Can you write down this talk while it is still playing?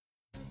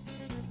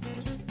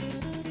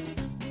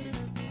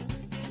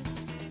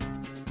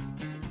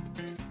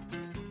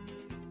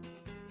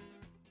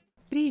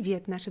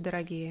Привет, наши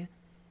дорогие!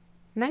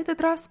 На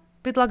этот раз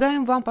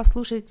предлагаем вам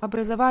послушать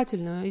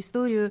образовательную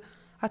историю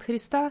от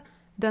Христа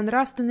до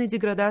нравственной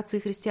деградации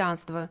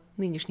христианства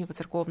нынешнего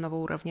церковного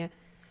уровня,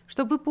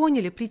 чтобы вы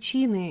поняли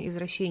причины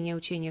извращения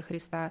учения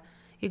Христа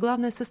и,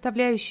 главное,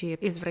 составляющие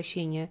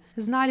извращения,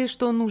 знали,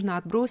 что нужно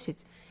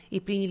отбросить, и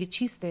приняли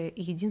чистое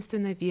и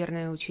единственно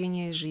верное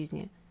учение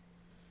жизни.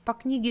 По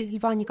книге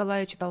Льва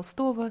Николаевича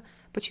Толстого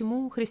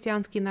 «Почему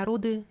христианские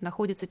народы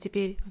находятся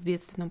теперь в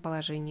бедственном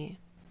положении».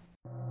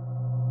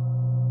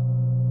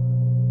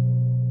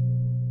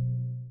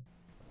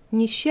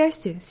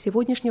 Несчастье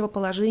сегодняшнего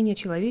положения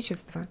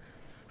человечества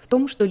в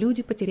том, что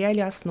люди потеряли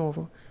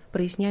основу,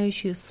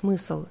 проясняющую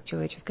смысл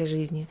человеческой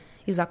жизни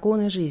и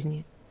законы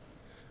жизни.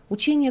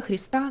 Учение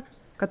Христа,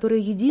 которое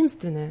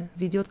единственное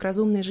ведет к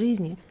разумной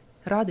жизни,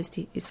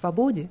 радости и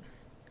свободе,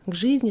 к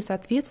жизни,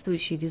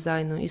 соответствующей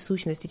дизайну и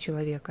сущности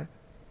человека,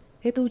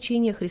 это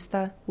учение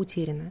Христа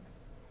утеряно.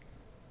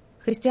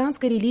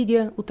 Христианская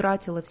религия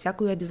утратила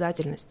всякую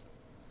обязательность.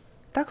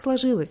 Так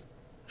сложилось,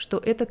 что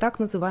эта так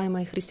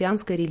называемая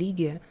христианская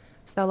религия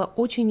стала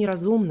очень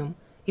неразумным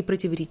и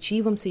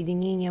противоречивым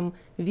соединением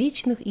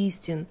вечных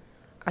истин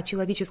о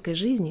человеческой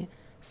жизни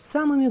с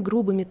самыми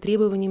грубыми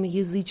требованиями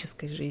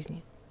языческой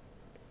жизни.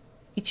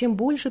 И чем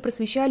больше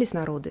просвещались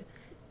народы,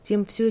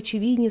 тем все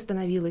очевиднее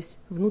становилось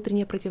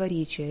внутреннее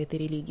противоречие этой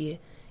религии,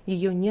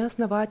 ее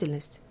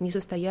неосновательность,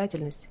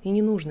 несостоятельность и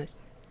ненужность.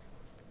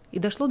 И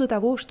дошло до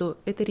того, что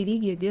эта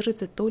религия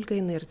держится только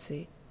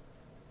инерцией.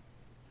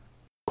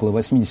 Около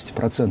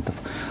 80%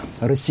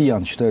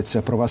 россиян считают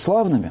себя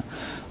православными,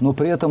 но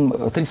при этом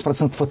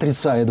 30%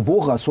 отрицает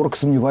Бога, а 40%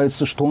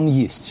 сомневаются, что Он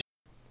есть.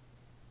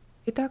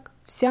 Итак,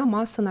 вся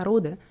масса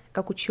народа,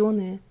 как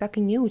ученые, так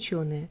и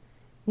неученые,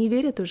 не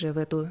верят уже в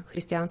эту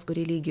христианскую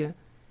религию,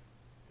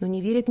 но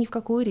не верят ни в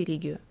какую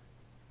религию.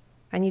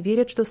 Они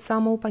верят, что с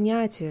самого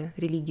понятия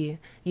религии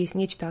есть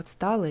нечто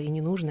отсталое и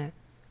ненужное.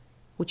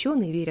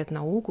 Ученые верят в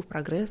науку, в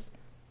прогресс,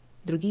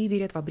 другие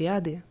верят в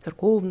обряды,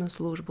 церковную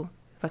службу,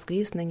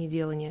 воскресное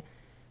неделание,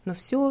 но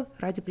все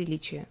ради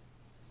приличия.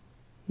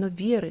 Но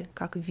веры,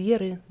 как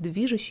веры,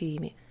 движущей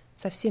ими,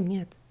 совсем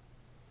нет.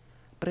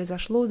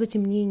 Произошло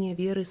затемнение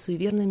веры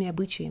суеверными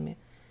обычаями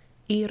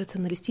и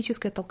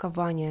рационалистическое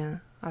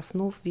толкование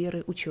основ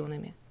веры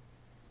учеными.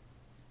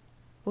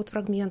 Вот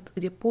фрагмент,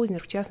 где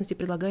Познер, в частности,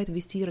 предлагает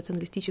ввести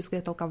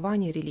рационалистическое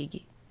толкование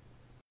религий.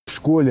 В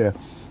школе,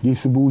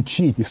 если бы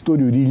учить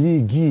историю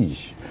религий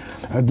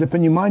для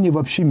понимания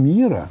вообще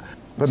мира,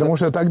 потому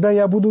что тогда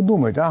я буду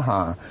думать,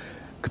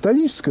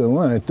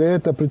 католическое,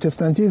 это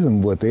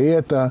протестантизм, вот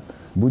это,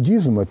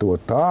 буддизм, это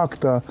вот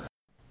так-то.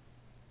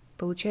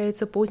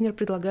 Получается, Познер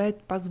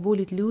предлагает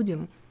позволить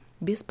людям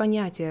без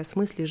понятия о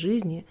смысле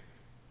жизни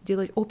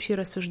делать общее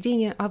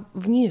рассуждение о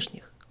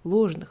внешних,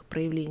 ложных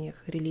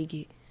проявлениях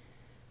религии.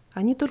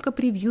 Они только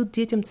привьют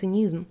детям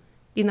цинизм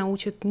и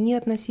научат не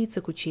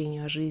относиться к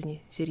учению о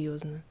жизни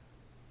серьезно.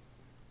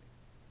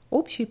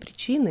 Общие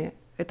причины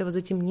этого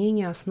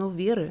затемнения основ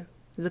веры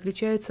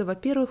заключаются,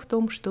 во-первых, в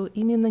том, что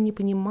именно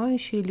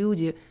непонимающие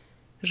люди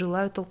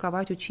желают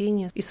толковать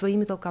учение и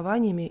своими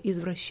толкованиями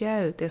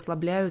извращают и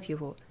ослабляют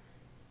его,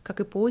 как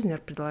и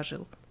Познер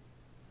предложил.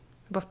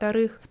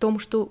 Во-вторых, в том,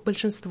 что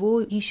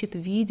большинство ищет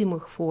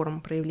видимых форм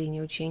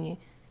проявления учения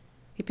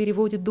и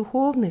переводит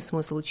духовный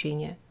смысл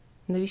учения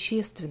на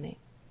вещественный.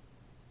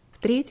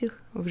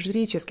 В-третьих, в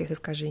жреческих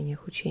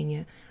искажениях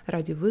учения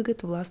ради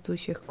выгод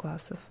властвующих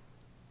классов.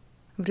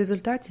 В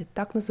результате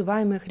так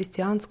называемая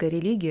христианская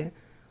религия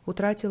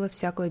утратила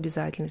всякую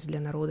обязательность для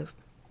народов.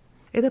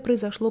 Это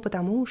произошло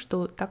потому,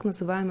 что так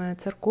называемое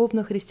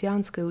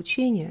церковно-христианское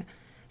учение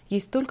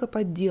есть только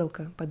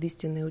подделка под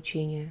истинное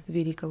учение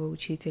великого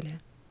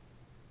учителя.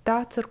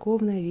 Та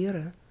церковная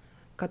вера,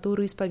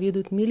 которую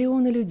исповедуют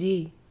миллионы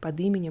людей под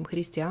именем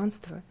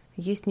христианства,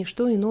 есть не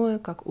что иное,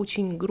 как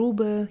очень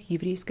грубая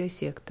еврейская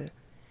секта,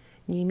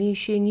 не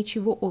имеющая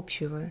ничего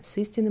общего с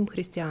истинным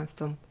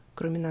христианством,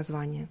 кроме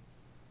названия.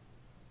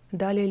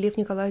 Далее Лев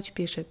Николаевич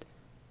пишет: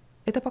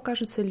 «Это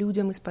покажется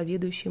людям,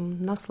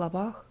 исповедующим на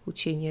словах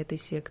учение этой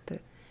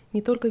секты,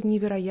 не только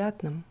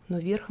невероятным, но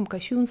верхом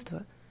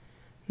кощунства.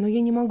 Но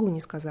я не могу не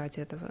сказать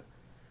этого,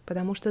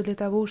 потому что для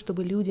того,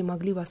 чтобы люди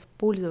могли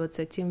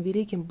воспользоваться тем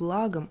великим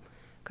благом,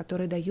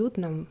 которое дает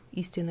нам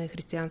истинное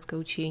христианское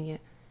учение,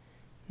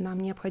 нам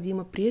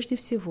необходимо прежде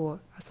всего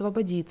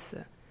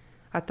освободиться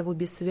от того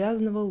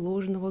бессвязного,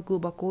 ложного,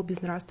 глубоко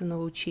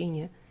безнравственного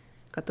учения,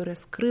 которое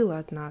скрыло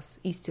от нас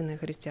истинное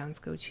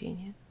христианское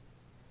учение.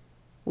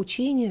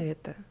 Учение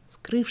это,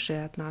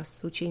 скрывшее от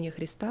нас учение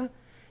Христа,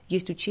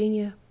 есть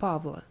учение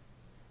Павла,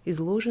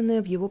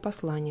 изложенное в его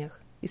посланиях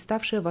и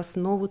ставшее в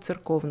основу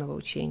церковного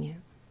учения.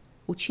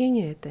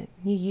 Учение это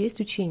не есть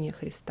учение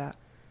Христа,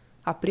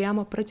 а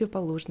прямо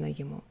противоположное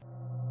ему.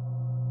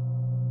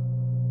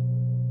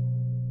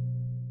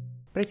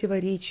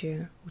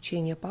 Противоречие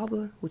учения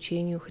Павла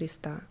учению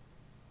Христа.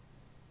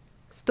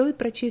 Стоит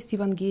прочесть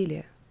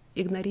Евангелие,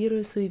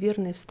 игнорируя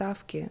суеверные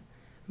вставки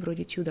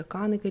вроде чуда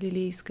Каны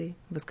Галилейской,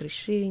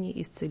 воскрешения,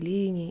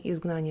 исцеления,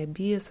 изгнания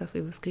бесов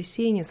и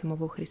воскресения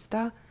самого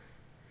Христа,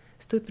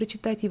 Стоит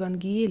прочитать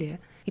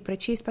Евангелие и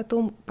прочесть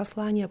потом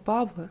послание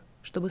Павла,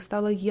 чтобы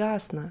стало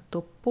ясно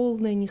то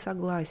полное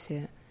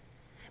несогласие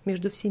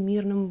между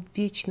всемирным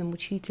вечным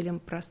учителем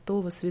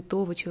простого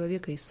святого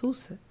человека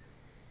Иисуса,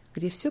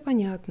 где все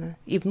понятно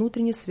и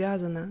внутренне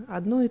связано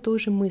одной и той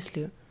же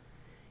мыслью,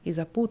 и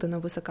запутано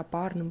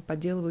высокопарным,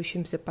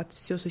 подделывающимся под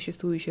все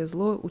существующее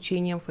зло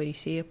учением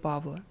фарисея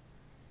Павла.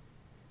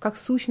 Как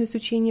сущность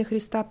учения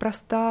Христа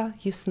проста,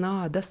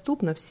 ясна,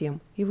 доступна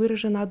всем и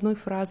выражена одной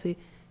фразой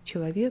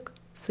 «человек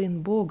 –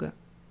 сын Бога»,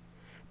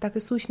 так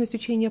и сущность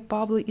учения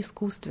Павла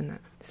искусственна,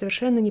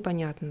 совершенно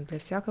непонятна для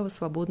всякого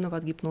свободного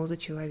от гипноза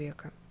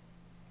человека.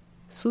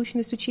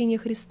 Сущность учения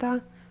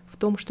Христа в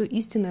том, что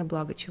истинное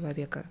благо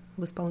человека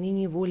в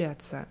исполнении воли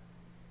Отца,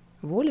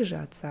 воля же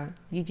Отца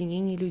в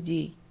единении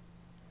людей,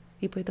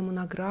 и поэтому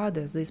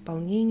награда за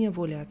исполнение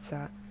воли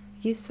Отца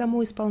есть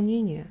само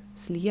исполнение,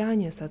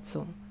 слияние с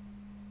Отцом.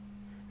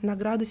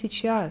 Награда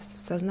сейчас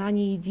в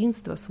сознании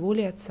единства с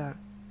волей Отца.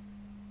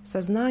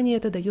 Сознание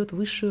это дает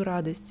высшую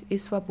радость и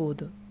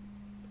свободу.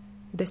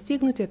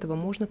 Достигнуть этого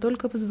можно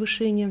только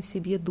возвышением в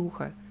себе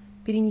духа,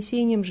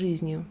 перенесением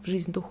жизни в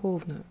жизнь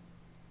духовную.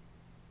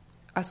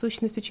 А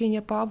сущность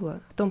учения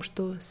Павла в том,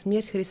 что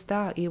смерть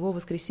Христа и Его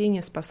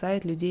воскресение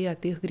спасает людей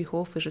от их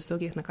грехов и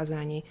жестоких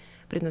наказаний,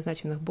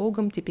 предназначенных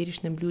Богом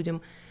теперешним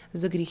людям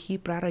за грехи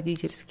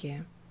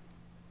прародительские.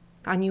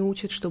 Они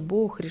учат, что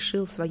Бог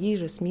решил своей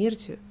же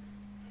смертью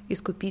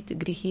искупить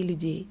грехи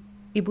людей,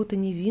 и будто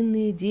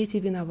невинные дети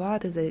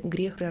виноваты за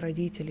грех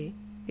прародителей,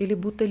 или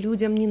будто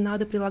людям не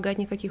надо прилагать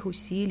никаких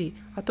усилий,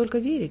 а только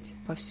верить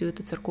во всю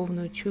эту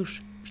церковную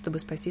чушь, чтобы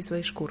спасти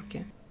свои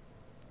шкурки.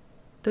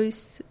 То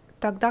есть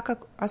тогда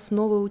как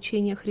основа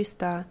учения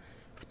Христа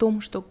в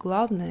том, что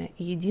главная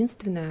и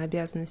единственная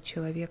обязанность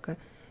человека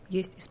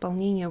есть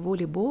исполнение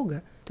воли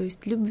Бога, то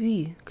есть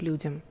любви к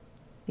людям.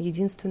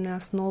 Единственная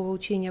основа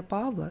учения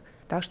Павла –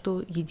 та,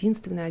 что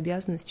единственная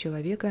обязанность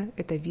человека –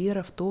 это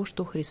вера в то,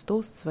 что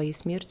Христос своей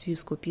смертью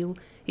искупил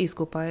и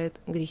искупает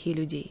грехи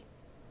людей.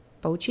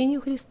 По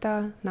учению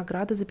Христа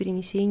награда за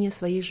перенесение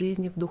своей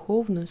жизни в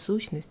духовную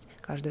сущность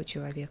каждого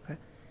человека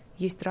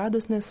есть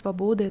радостная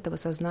свобода этого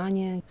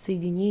сознания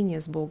соединения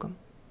с Богом.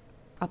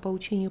 А по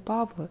учению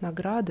Павла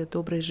награда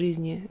доброй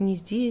жизни не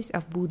здесь,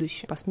 а в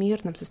будущем, по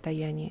смертном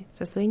состоянии.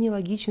 Со своей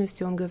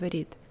нелогичностью он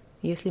говорит: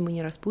 если мы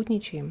не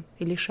распутничаем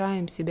и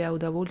лишаем себя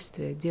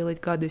удовольствия делать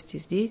гадости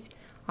здесь,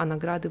 а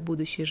награды в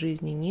будущей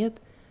жизни нет,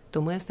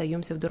 то мы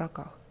остаемся в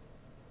дураках.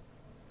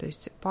 То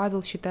есть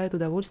Павел считает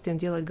удовольствием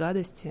делать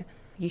гадости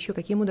еще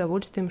каким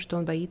удовольствием, что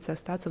он боится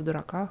остаться в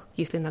дураках,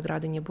 если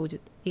награды не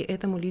будет. И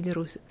этому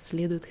лидеру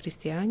следуют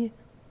христиане.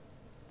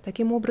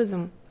 Таким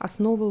образом,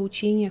 основа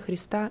учения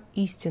Христа –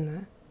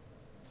 истина,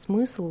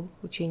 смысл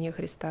учения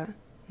Христа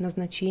 –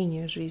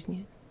 назначение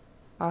жизни,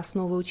 а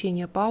основа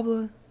учения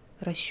Павла –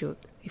 расчет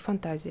и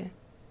фантазия.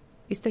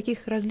 Из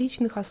таких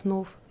различных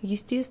основ,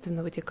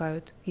 естественно,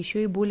 вытекают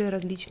еще и более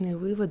различные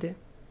выводы.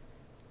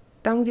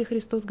 Там, где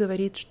Христос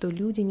говорит, что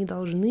люди не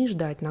должны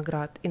ждать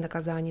наград и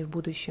наказаний в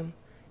будущем,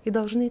 и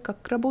должны,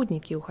 как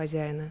работники у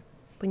хозяина,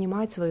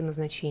 понимать свое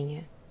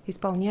назначение,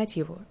 исполнять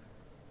его.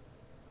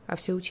 А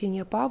все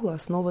учение Павла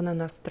основано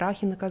на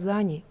страхе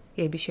наказаний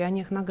и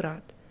обещаниях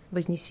наград,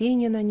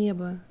 вознесения на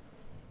небо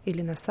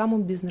или на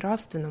самом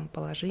безнравственном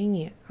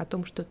положении о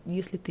том, что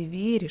если ты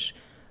веришь,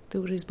 ты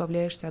уже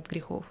избавляешься от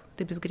грехов,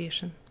 ты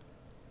безгрешен.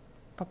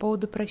 По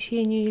поводу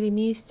прощения или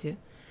мести,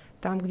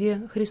 там,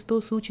 где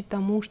Христос учит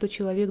тому, что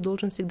человек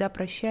должен всегда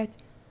прощать,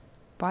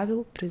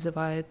 Павел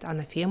призывает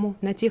анафему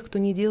на тех, кто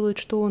не делает,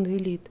 что он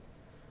велит,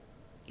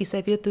 и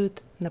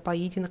советует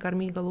напоить и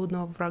накормить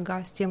голодного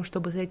врага с тем,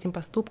 чтобы с этим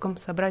поступком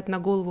собрать на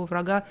голову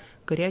врага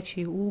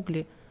горячие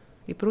угли,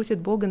 и просит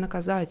Бога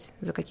наказать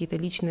за какие-то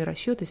личные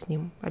расчеты с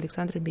ним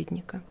Александра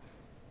Бедника.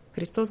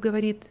 Христос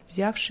говорит: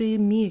 «Взявшие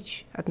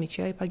меч от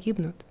меча и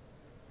погибнут».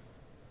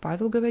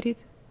 Павел говорит: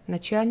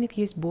 «Начальник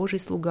есть Божий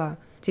слуга,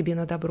 тебе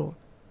на добро.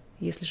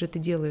 Если же ты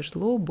делаешь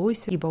зло,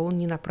 бойся, ибо он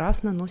не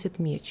напрасно носит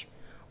меч.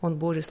 Он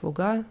Божий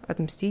слуга,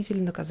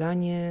 отмститель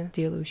наказания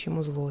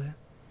делающему злое».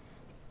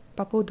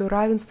 По поводу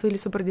равенства или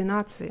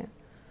субординации,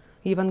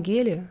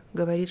 Евангелие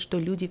говорит, что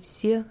люди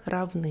все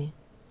равны.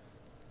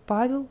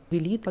 Павел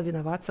велит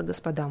повиноваться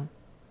господам.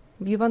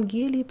 В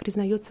Евангелии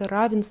признается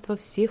равенство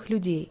всех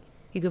людей,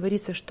 и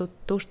говорится, что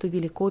то, что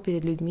велико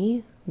перед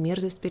людьми,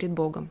 мерзость перед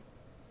Богом.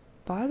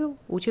 Павел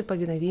учит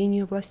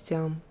повиновению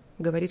властям,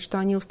 говорит, что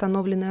они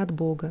установлены от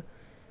Бога,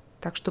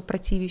 так что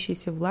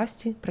противящиеся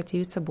власти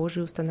противятся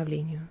Божию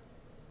установлению.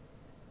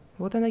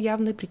 Вот она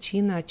явная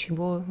причина,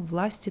 отчего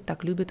власти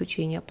так любят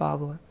учение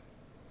Павла.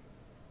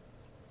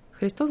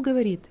 Христос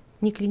говорит: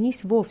 «Не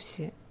клянись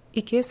вовсе,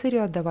 и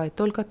кесарю отдавай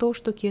только то,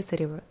 что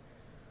кесарево,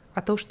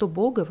 а то, что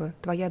Богово,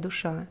 твоя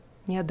душа,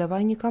 не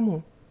отдавай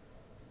никому».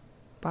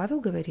 Павел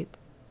говорит: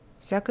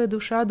 «Всякая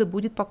душа да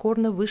будет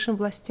покорна высшим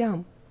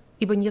властям,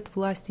 ибо нет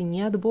власти ни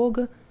от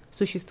Бога,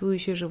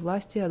 существующие же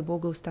власти от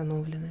Бога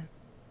установлены».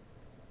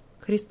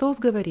 Христос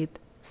говорит: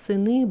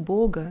 «Сыны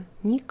Бога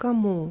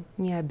никому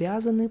не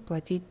обязаны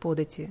платить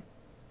подати».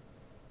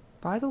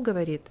 Павел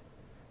говорит: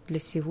 для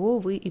сего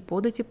вы и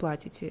подати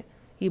платите,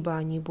 ибо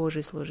они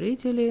Божьи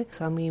служители,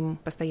 сами им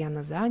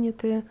постоянно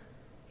заняты,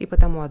 и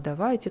потому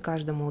отдавайте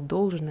каждому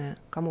должное,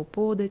 кому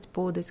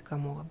подать,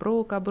 кому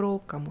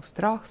оброк, кому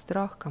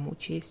страх, кому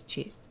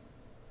честь.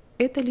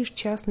 Это лишь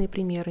частные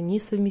примеры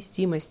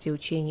несовместимости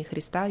учений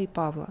Христа и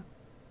Павла,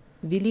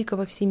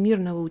 великого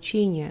всемирного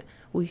учения,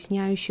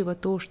 уясняющего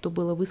то, что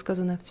было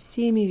высказано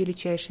всеми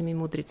величайшими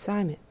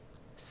мудрецами,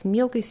 с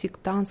мелкой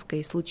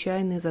сектантской,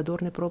 случайной,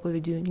 задорной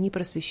проповедью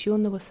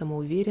непросвещенного,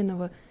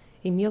 самоуверенного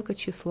и мелко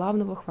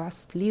тщеславного,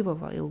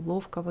 хвастливого и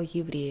ловкого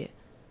еврея.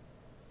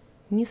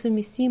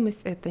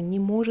 Несовместимость эта не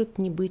может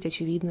не быть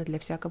очевидна для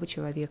всякого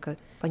человека,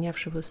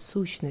 понявшего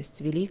сущность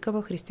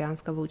великого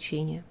христианского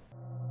учения.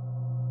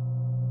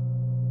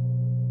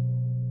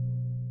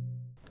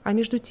 А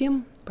между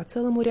тем, по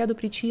целому ряду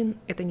причин,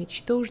 это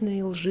ничтожное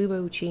и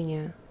лживое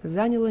учение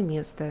заняло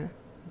место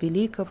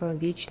великого,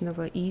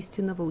 вечного и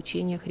истинного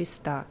учения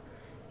Христа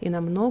и на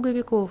много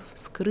веков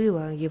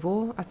скрыло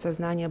его от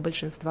сознания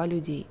большинства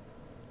людей.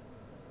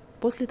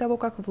 После того,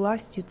 как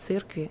властью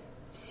церкви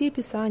все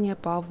писания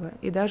Павла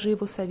и даже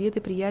его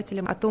советы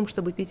приятелям о том,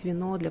 чтобы пить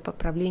вино для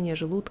поправления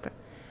желудка,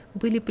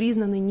 были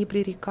признаны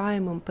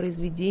непререкаемым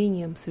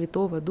произведением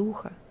Святого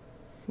Духа,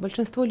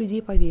 большинство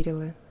людей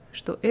поверило,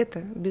 что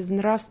это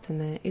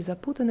безнравственное и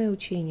запутанное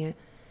учение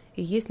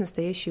и есть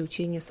настоящее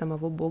учение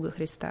самого Бога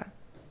Христа.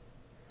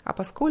 А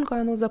поскольку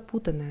оно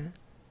запутанное,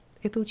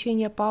 это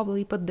учение Павла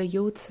и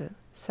поддается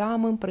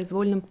самым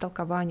произвольным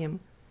толкованиям,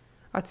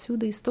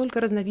 отсюда и столько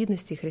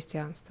разновидностей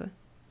христианства.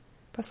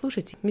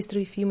 Послушайте, мистер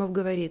Ефимов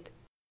говорит: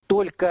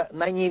 только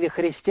на ниве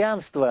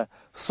христианства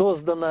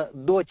создано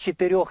до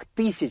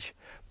 4000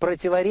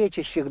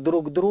 противоречащих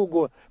друг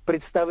другу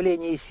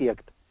представлений и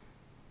сект.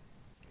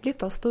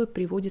 Л.Толстой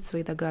приводит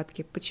свои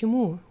догадки,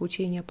 почему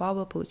учение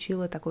Павла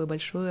получило такое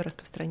большое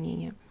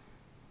распространение.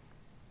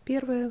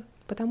 Первое,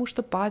 потому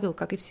что Павел,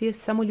 как и все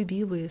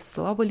самолюбивые,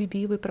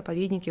 славолюбивые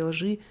проповедники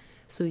лжи,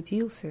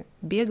 суетился,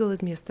 бегал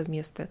из места в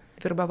место,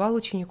 вербовал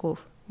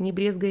учеников, не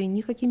брезгая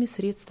никакими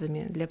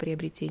средствами для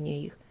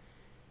приобретения их.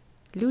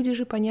 Люди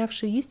же,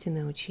 понявшие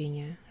истинное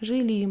учение,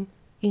 жили им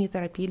и не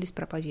торопились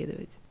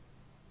проповедовать.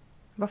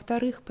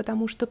 Во-вторых,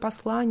 потому что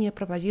послания,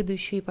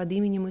 проповедующие под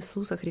именем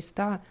Иисуса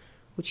Христа,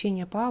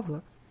 учения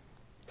Павла,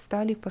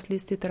 стали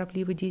впоследствии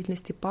торопливой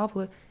деятельности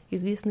Павла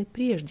известны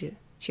прежде,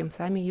 чем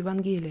сами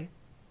Евангелия.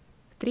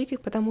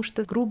 В-третьих, потому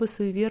что грубо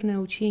суеверное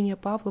учение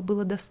Павла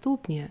было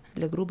доступнее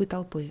для грубой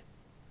толпы.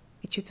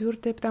 И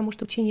четвертое, потому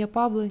что учение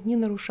Павла не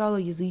нарушало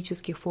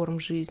языческих форм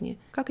жизни,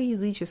 как и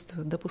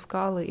язычество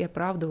допускало и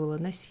оправдывало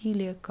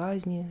насилие,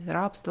 казни,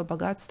 рабство,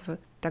 богатство,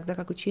 тогда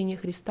как учение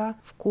Христа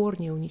в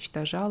корне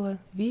уничтожало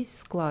весь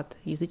склад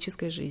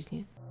языческой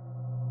жизни.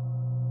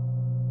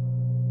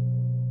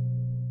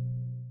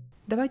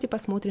 Давайте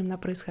посмотрим на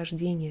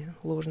происхождение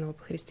ложного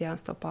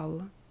христианства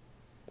Павла.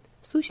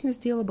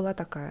 Сущность дела была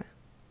такая.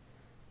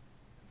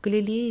 В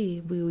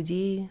Галилее, в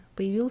Иудее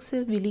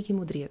появился великий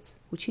мудрец,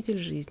 учитель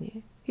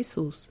жизни,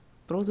 Иисус,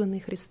 прозванный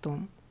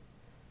Христом.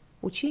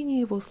 Учение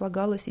его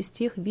слагалось из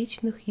тех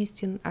вечных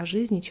истин о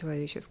жизни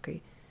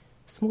человеческой,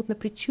 смутно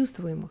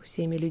предчувствуемых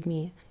всеми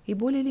людьми и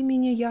более или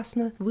менее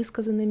ясно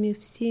высказанными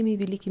всеми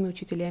великими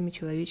учителями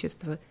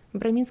человечества,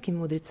 браминскими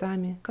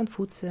мудрецами,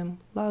 Конфуцием,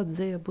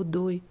 Лао-цзэ,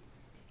 Буддой.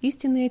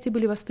 Истины эти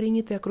были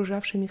восприняты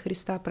окружавшими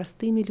Христа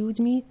простыми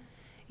людьми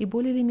и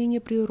более или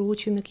менее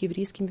приурочены к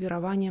еврейским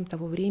верованиям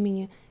того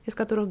времени, из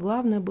которых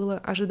главное было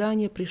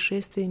ожидание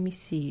пришествия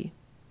Мессии.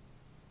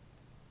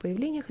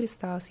 Появление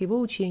Христа с его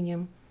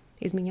учением,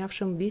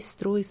 изменявшим весь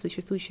строй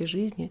существующей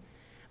жизни,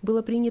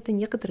 было принято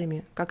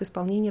некоторыми как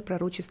исполнение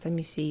пророчества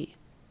Мессии.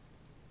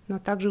 Но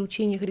также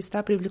учение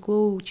Христа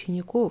привлекло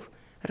учеников,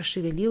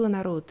 расшевелило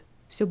народ,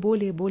 все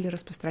более и более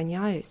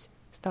распространяясь,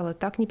 стало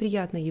так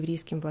неприятно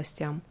еврейским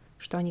властям,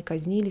 что они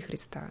казнили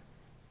Христа,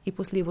 и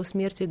после его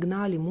смерти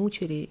гнали,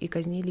 мучили и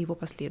казнили его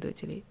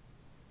последователей.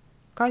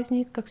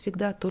 Казни, как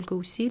всегда, только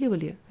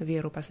усиливали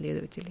веру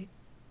последователей.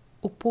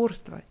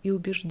 Упорство и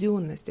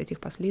убежденность этих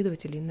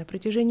последователей на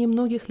протяжении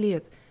многих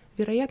лет,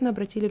 вероятно,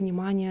 обратили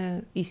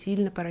внимание и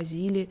сильно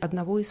поразили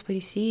одного из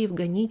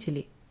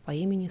фарисеев-гонителей по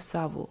имени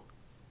Савл.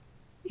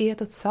 И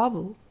этот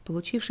Савл,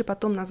 получивший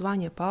потом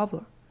название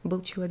Павла,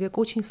 был человек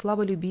очень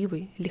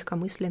славолюбивый,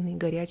 легкомысленный,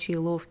 горячий и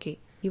ловкий.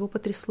 Его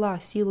потрясла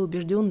сила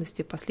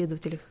убежденности в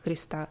последователях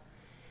Христа,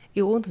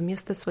 и он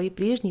вместо своей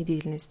прежней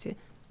деятельности,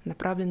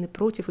 направленной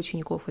против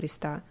учеников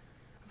Христа,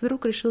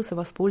 вдруг решился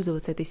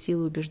воспользоваться этой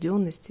силой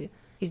убежденности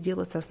и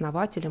сделаться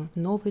основателем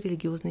новой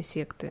религиозной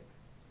секты.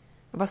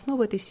 В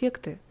основу этой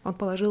секты он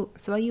положил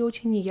свои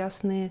очень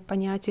неясные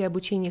понятия об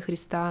учении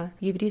Христа,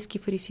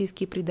 еврейские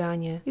фарисейские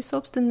предания и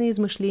собственные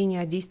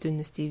измышления о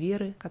действенности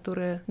веры,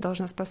 которая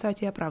должна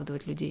спасать и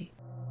оправдывать людей.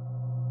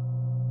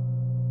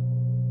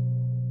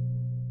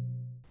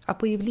 О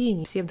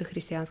появлении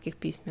псевдохристианских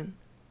письмен.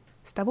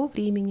 С того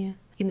времени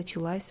и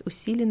началась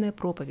усиленная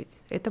проповедь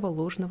этого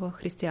ложного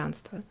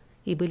христианства,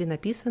 и были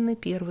написаны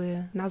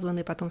первые,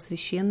 названные потом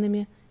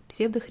священными,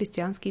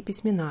 псевдохристианские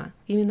письмена,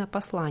 именно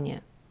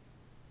послания.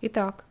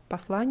 Итак,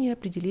 послания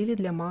определили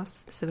для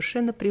масс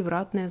совершенно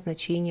превратное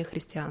значение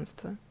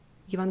христианства.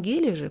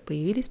 Евангелия же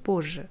появились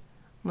позже,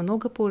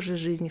 много позже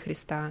жизни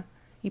Христа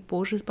и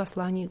позже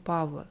посланий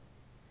Павла.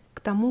 К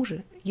тому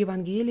же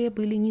Евангелия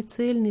были не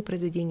цельные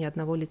произведения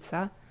одного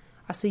лица,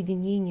 а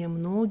соединение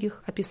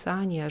многих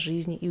описаний о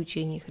жизни и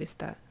учении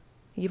Христа.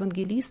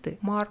 Евангелисты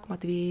Марк,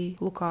 Матвей,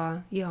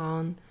 Лука,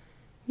 Иоанн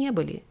не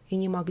были и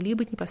не могли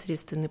быть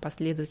непосредственными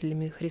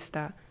последователями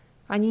Христа.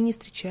 Они не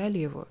встречали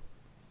Его.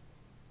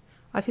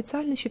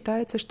 Официально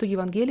считается, что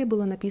Евангелие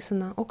было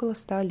написано около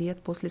 100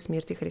 лет после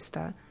смерти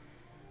Христа,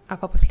 а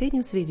по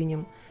последним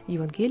сведениям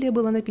Евангелие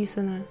было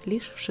написано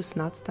лишь в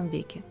XVI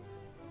веке.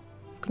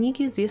 В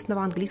книге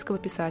известного английского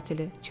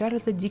писателя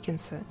Чарльза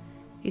Диккенса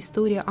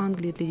 «История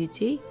Англии для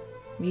детей»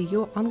 в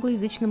ее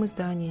англоязычном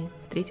издании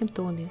в 3-м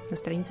томе на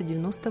странице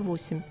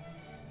 98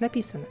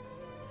 написано,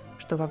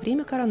 что во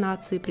время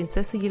коронации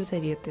принцессы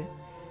Елизаветы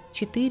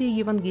 4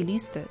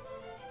 евангелиста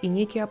и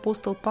некий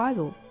апостол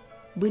Павел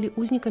были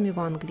узниками в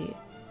Англии.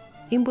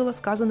 Им было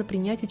сказано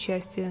принять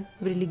участие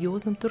в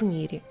религиозном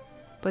турнире,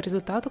 по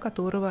результату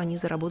которого они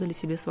заработали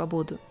себе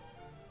свободу.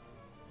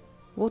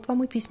 Вот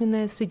вам и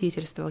письменное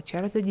свидетельство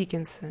Чарльза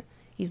Диккенса,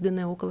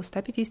 изданное около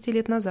 150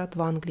 лет назад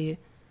в Англии,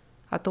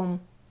 о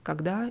том,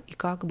 когда и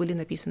как были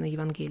написаны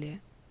Евангелия.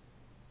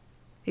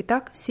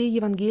 Итак, все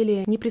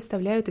Евангелия не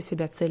представляют из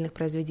себя цельных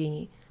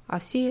произведений, а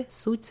все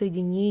суть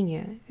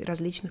соединения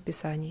различных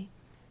писаний.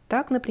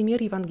 Так,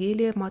 например,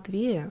 Евангелие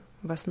Матвея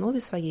в основе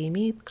своей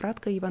имеет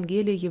краткое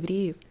Евангелие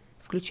евреев,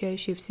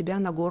 включающее в себя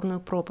Нагорную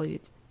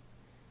проповедь.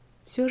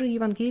 Все же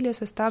Евангелия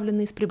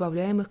составлены из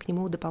прибавляемых к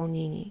нему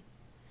дополнений.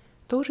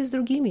 То же и с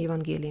другими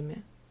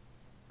Евангелиями.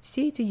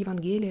 Все эти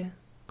Евангелия,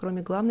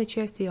 кроме главной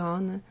части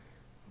Иоанна,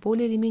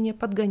 более или менее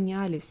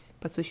подгонялись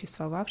под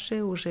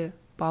существовавшее уже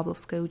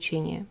павловское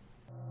учение.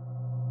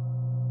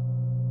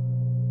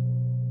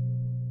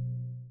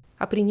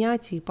 О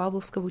принятии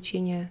павловского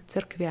учения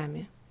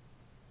церквями.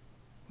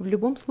 В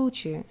любом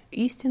случае,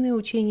 истинное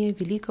учение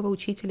великого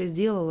учителя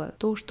сделало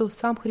то, что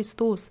сам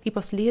Христос и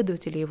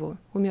последователи его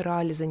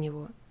умирали за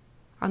него.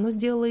 Оно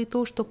сделало и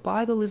то, что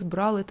Павел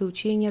избрал это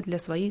учение для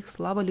своих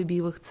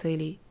славолюбивых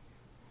целей.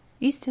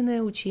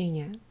 Истинное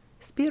учение,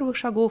 с первых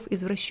шагов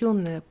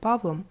извращенное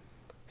Павлом,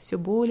 все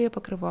более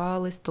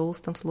покрывалось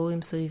толстым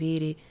слоем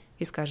суеверий,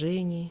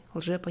 искажений,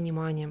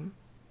 лжепониманием.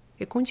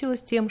 И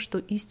кончилось тем, что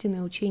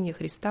истинное учение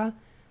Христа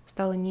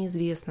стало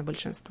неизвестно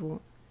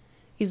большинству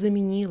и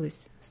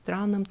заменилось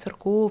странным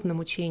церковным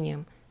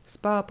учением с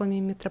папами,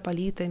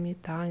 митрополитами,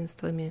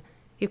 таинствами,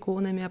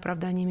 иконами,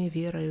 оправданиями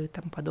верою и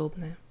тому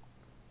подобное.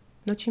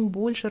 Но чем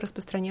больше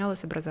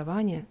распространялось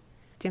образование,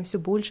 тем все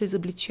больше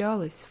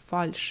изобличалась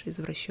фальшь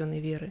извращенной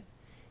веры,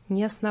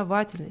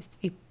 неосновательность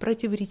и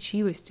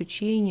противоречивость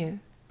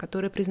учения,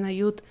 которое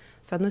признает,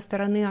 с одной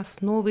стороны,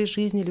 основой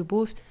жизни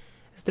любовь,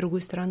 с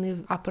другой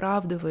стороны,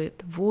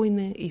 оправдывает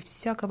войны и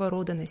всякого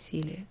рода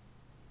насилие.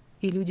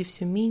 И люди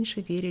все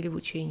меньше верили в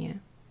учение.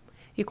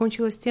 И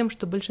кончилось тем,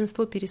 что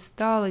большинство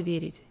перестало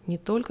верить не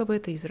только в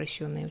это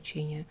извращенное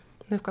учение,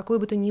 но и в какое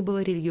бы то ни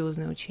было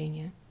религиозное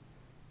учение.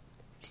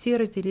 Все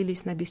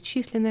разделились на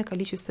бесчисленное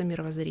количество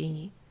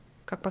мировоззрений.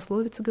 Как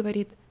пословица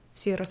говорит,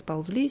 все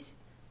расползлись,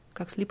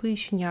 как слепые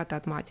щенята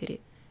от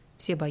матери.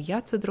 Все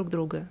боятся друг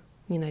друга,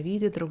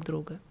 ненавидят друг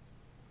друга.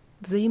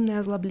 Взаимное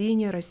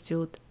озлобление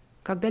растет,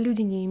 когда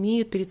люди не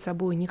имеют перед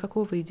собой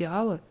никакого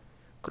идеала,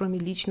 кроме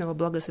личного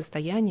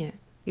благосостояния,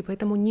 и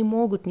поэтому не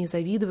могут не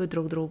завидовать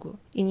друг другу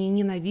и не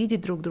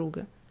ненавидеть друг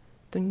друга,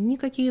 то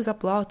никакие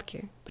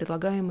заплатки,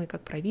 предлагаемые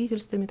как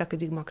правительствами, так и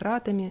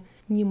демократами,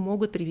 не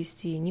могут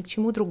привести ни к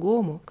чему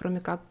другому, кроме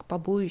как к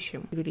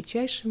побоищам,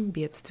 величайшим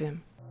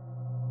бедствиям.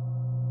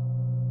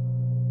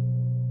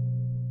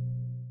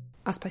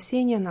 А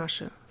спасение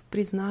наше в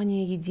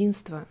признании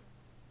единства.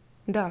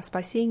 Да,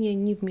 спасение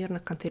не в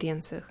мирных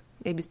конференциях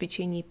и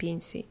обеспечении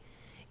пенсий,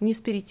 не в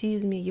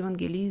спиритизме,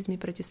 евангелизме,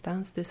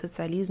 протестанстве,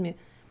 социализме,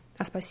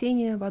 а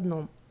спасение в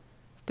одном –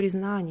 в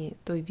признании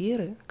той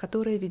веры,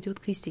 которая ведет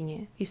к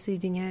истине и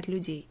соединяет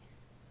людей.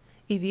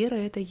 И вера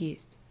это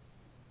есть.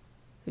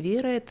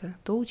 Вера это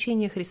то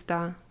учение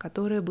Христа,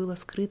 которое было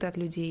скрыто от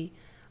людей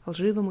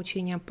лживым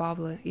учением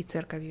Павла и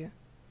Церковью.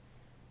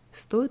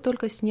 Стоит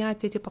только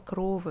снять эти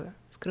покровы,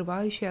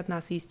 скрывающие от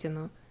нас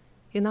истину,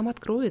 и нам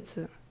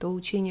откроется то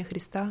учение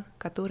Христа,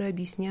 которое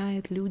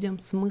объясняет людям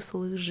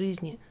смысл их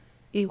жизни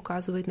и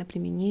указывает на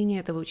применение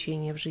этого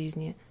учения в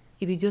жизни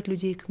и ведет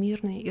людей к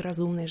мирной и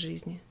разумной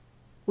жизни.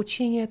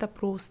 Учение это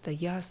просто,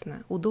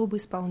 ясно, удобно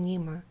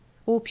исполнимо,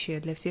 общее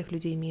для всех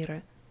людей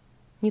мира.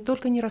 Не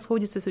только не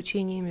расходится с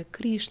учениями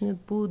Кришны,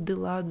 Будды,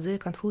 Ладзе,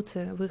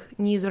 Конфуция в их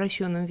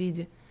неизвращенном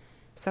виде,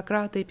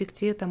 Сократа,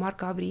 Эпиктета,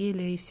 Марка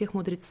Аврелия и всех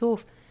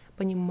мудрецов,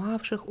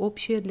 понимавших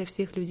общее для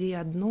всех людей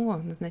одно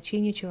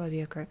назначение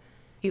человека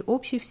и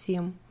общий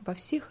всем во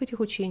всех этих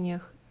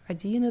учениях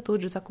один и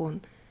тот же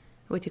закон,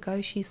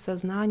 вытекающий из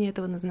сознания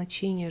этого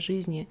назначения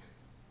жизни.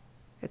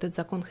 Этот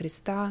закон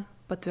Христа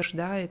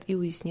подтверждает и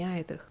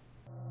уясняет их.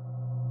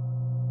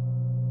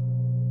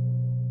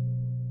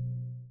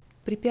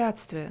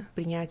 Препятствия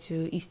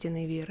принятию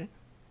истинной веры.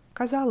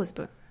 Казалось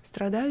бы,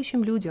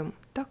 Страдающим людям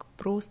так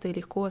просто и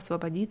легко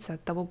освободиться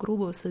от того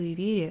грубого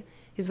суеверия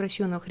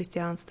извращенного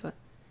христианства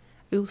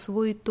и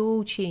усвоить то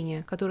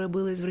учение, которое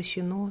было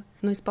извращено,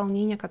 но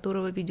исполнение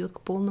которого ведет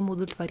к полному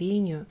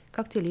удовлетворению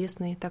как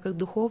телесной, так и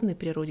духовной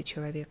природе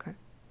человека.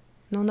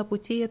 Но на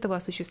пути этого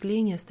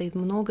осуществления стоит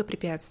много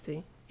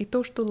препятствий. И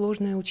то, что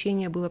ложное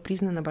учение было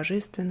признано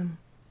божественным,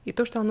 и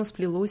то, что оно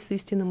сплелось с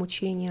истинным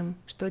учением,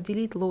 что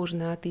отделить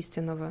ложное от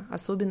истинного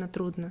особенно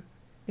трудно,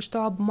 и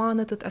что обман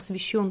этот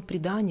освящен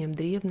преданием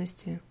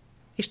древности,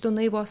 и что на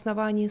его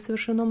основании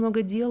совершено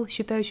много дел,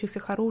 считающихся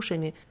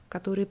хорошими,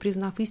 которые,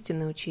 признав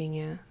истинное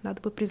учение,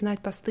 надо бы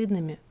признать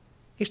постыдными,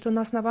 и что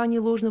на основании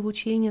ложного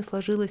учения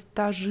сложилась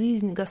та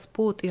жизнь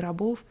господ и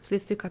рабов,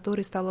 вследствие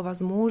которой стало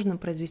возможным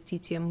произвести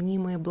те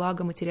мнимые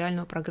блага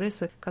материального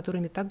прогресса,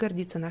 которыми так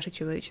гордится наше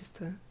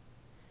человечество.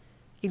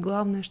 И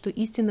главное, что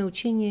истинное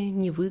учение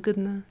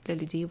невыгодно для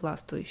людей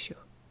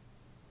властвующих.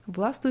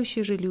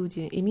 Властвующие же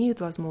люди имеют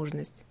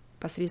возможность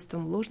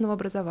посредством ложного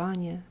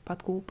образования,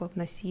 подкупов,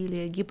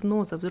 насилия,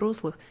 гипноза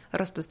взрослых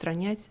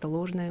распространять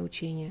ложное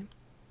учение.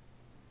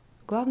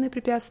 Главное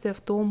препятствие в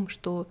том,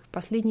 что в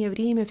последнее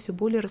время все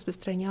более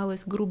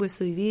распространялось грубое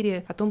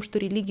суеверие о том, что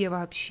религия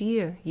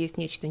вообще есть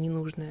нечто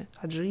ненужное,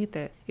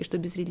 отжитое, и что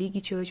без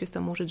религии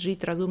человечество может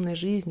жить разумной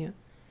жизнью,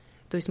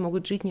 то есть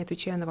могут жить, не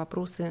отвечая на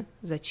вопросы,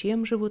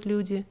 зачем живут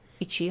люди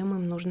и чем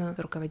им нужно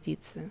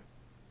руководиться.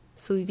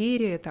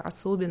 Суеверие это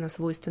особенно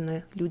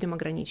свойственно людям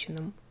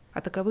ограниченным,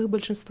 а таковых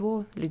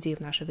большинство людей в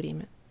наше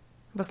время.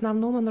 В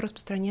основном оно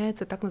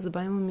распространяется так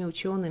называемыми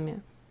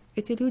учеными.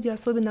 Эти люди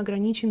особенно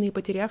ограничены и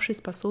потерявшие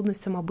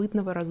способность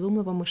самобытного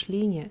разумного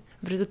мышления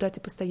в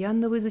результате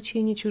постоянного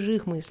изучения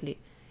чужих мыслей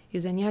и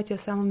занятия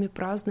самыми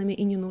праздными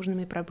и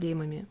ненужными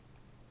проблемами.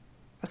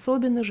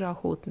 Особенно же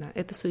охотно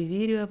это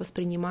суеверие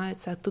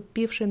воспринимается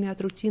отупевшими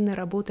от рутинной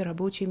работы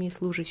рабочими и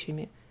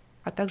служащими,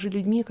 а также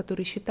людьми,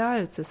 которые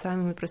считаются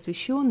самыми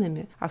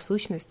просвещенными, а в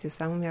сущности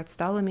самыми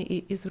отсталыми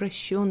и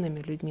извращенными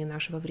людьми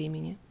нашего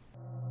времени.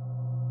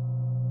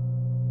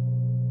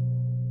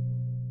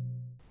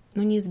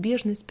 Но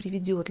неизбежность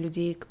приведет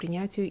людей к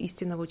принятию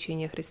истинного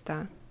учения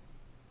Христа.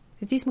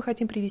 Здесь мы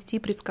хотим привести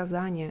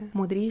предсказание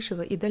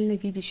мудрейшего и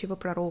дальновидящего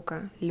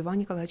пророка Льва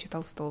Николаевича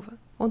Толстого.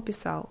 Он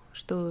писал,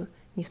 что,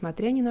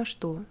 несмотря ни на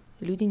что,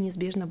 люди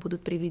неизбежно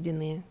будут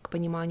приведены к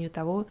пониманию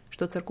того,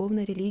 что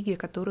церковная религия,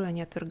 которую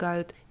они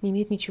отвергают, не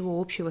имеет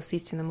ничего общего с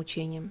истинным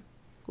учением.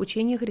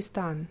 Учение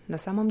Христа на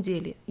самом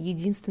деле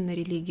единственная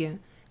религия,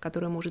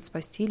 которая может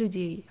спасти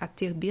людей от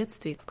тех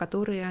бедствий, в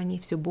которые они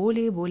все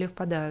более и более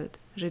впадают,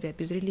 живя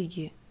без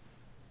религии.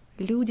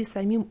 Люди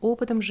самим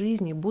опытом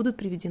жизни будут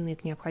приведены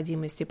к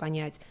необходимости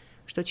понять,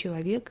 что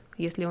человек,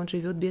 если он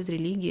живет без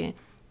религии,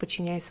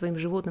 подчиняясь своим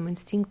животным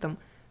инстинктам,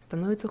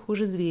 становится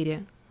хуже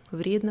зверя,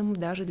 вредным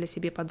даже для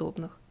себе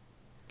подобных.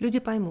 Люди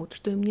поймут,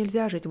 что им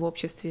нельзя жить в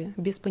обществе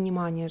без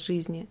понимания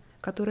жизни,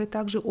 которое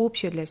также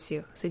общее для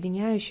всех,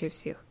 соединяющее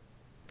всех.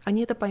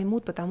 Они это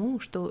поймут потому,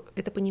 что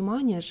это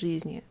понимание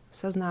жизни в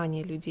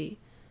сознании людей,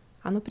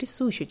 оно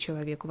присуще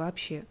человеку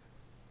вообще,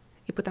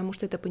 и потому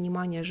что это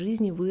понимание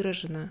жизни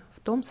выражено в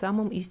том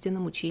самом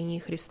истинном учении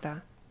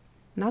Христа.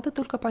 Надо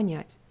только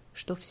понять,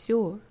 что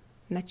все,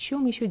 на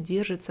чем еще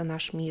держится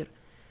наш мир,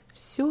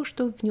 все,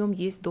 что в нем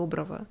есть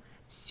доброго,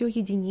 все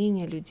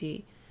единение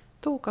людей,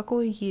 то,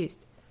 какое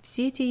есть,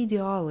 все те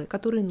идеалы,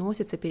 которые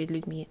носятся перед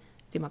людьми,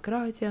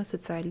 демократия,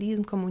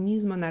 социализм,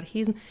 коммунизм,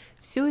 анархизм,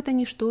 все это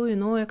не что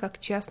иное, как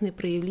частные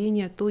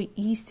проявления той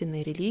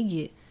истинной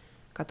религии,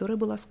 которая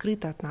была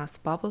скрыта от нас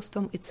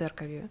папством и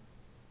церковью.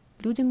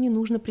 Людям не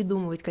нужно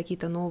придумывать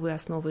какие-то новые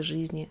основы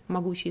жизни,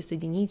 могущие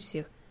соединить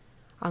всех,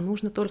 а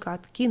нужно только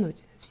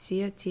откинуть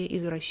все те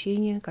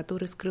извращения,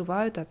 которые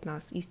скрывают от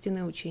нас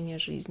истинное учение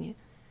жизни.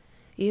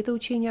 И это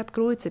учение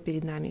откроется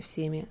перед нами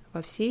всеми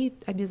во всей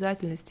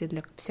обязательности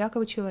для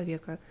всякого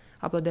человека,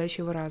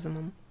 обладающего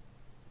разумом.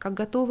 Как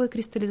готовая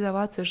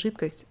кристаллизоваться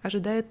жидкость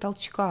ожидает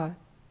толчка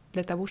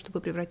для того, чтобы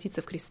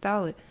превратиться в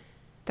кристаллы,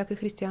 так и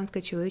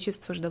христианское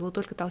человечество ждало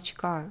только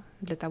толчка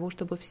для того,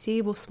 чтобы все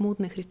его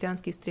смутные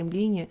христианские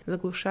стремления,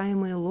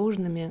 заглушаемые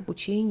ложными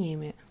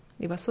учениями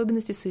и в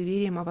особенности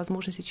суеверием о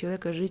возможности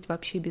человека жить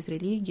вообще без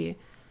религии,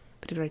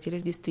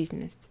 превратились в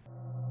действительность.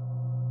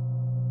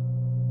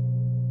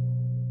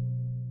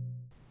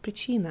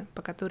 Причина,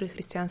 по которой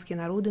христианские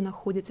народы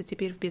находятся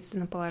теперь в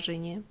бедственном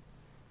положении.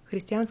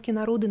 Христианские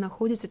народы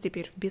находятся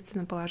теперь в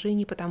бедственном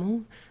положении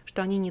потому,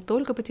 что они не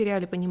только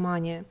потеряли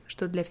понимание,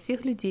 что для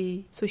всех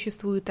людей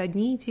существуют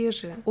одни и те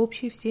же,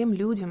 общие всем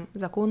людям,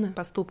 законы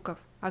поступков,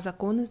 а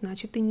законы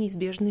значит и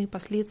неизбежные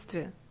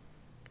последствия.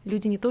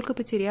 Люди не только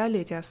потеряли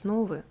эти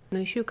основы, но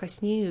еще и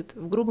коснеют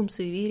в грубом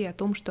суеверии о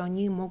том, что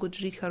они могут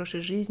жить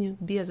хорошей жизнью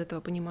без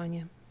этого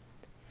понимания.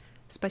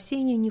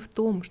 Спасение не в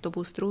том,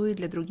 чтобы устроить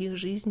для других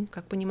жизнь,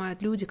 как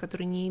понимают люди,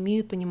 которые не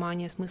имеют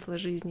понимания смысла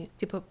жизни,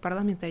 типа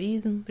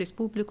парламентаризм,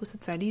 республику,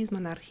 социализм,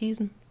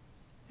 анархизм.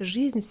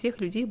 Жизнь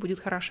всех людей будет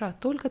хороша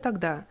только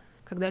тогда,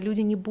 когда люди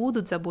не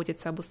будут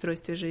заботиться об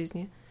устройстве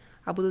жизни,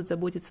 а будут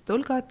заботиться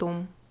только о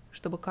том,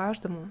 чтобы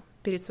каждому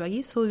перед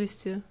своей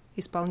совестью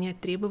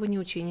исполнять требования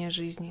учения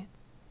жизни.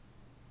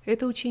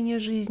 Это учение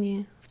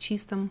жизни в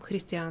чистом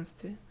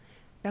христианстве,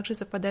 также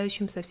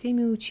совпадающим со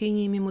всеми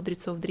учениями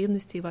мудрецов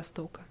древности и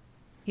Востока.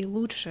 И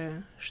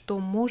лучшее, что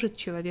может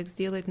человек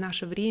сделать в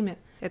наше время,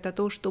 это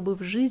то, чтобы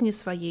в жизни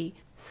своей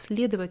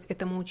следовать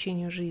этому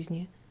учению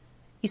жизни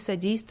и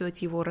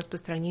содействовать его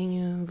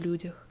распространению в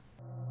людях.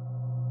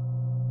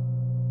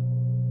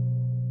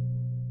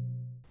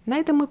 На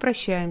этом мы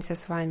прощаемся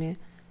с вами.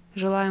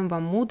 Желаем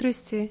вам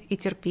мудрости и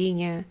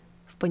терпения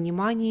в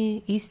понимании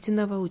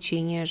истинного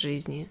учения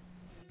жизни.